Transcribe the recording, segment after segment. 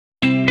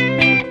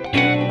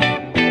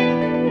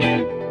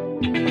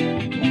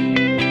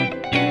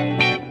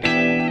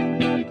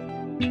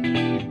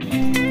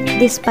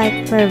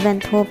Despite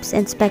fervent hopes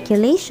and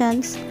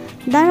speculations,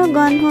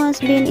 DARAGON, who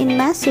has been in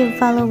massive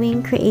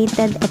following,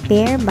 created a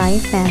pair by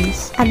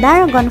fans, a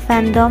DARAGON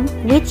fandom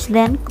which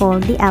then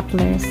called the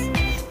Applers.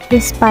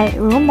 Despite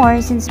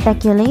rumors and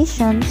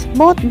speculations,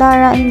 both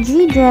DARA and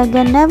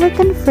G-DRAGON never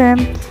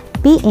confirmed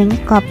being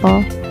a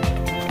couple.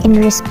 In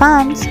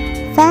response,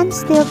 fans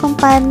still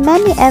compiled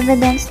many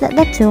evidence that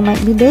the two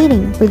might be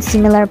dating. With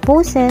similar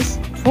poses,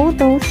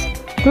 photos,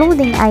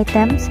 clothing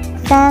items,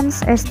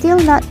 fans are still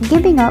not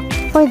giving up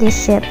for this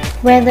ship.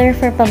 Whether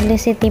for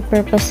publicity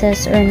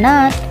purposes or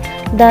not,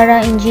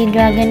 DARA and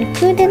G-DRAGON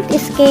couldn't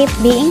escape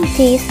being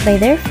teased by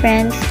their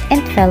friends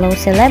and fellow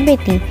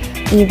celebrity,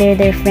 either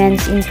their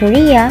friends in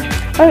Korea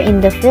or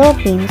in the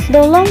Philippines.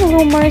 Though long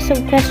rumors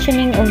of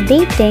questioning of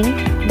dating,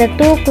 the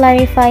two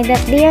clarify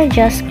that they are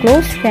just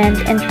close friends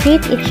and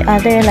treat each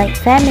other like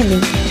family.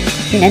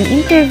 In an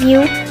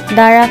interview,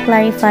 DARA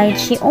clarified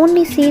she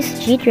only sees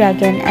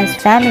G-DRAGON as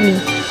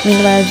family.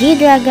 Meanwhile,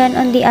 G-DRAGON,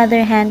 on the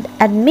other hand,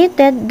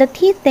 admitted that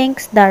he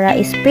thinks DARA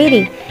is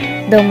pretty.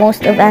 Though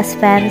most of us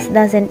fans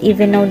doesn't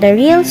even know the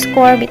real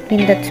score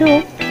between the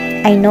two,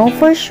 I know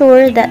for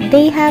sure that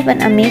they have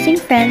an amazing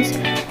friends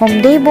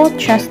whom they both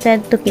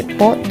trusted to keep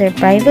both their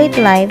private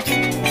lives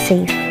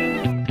safe.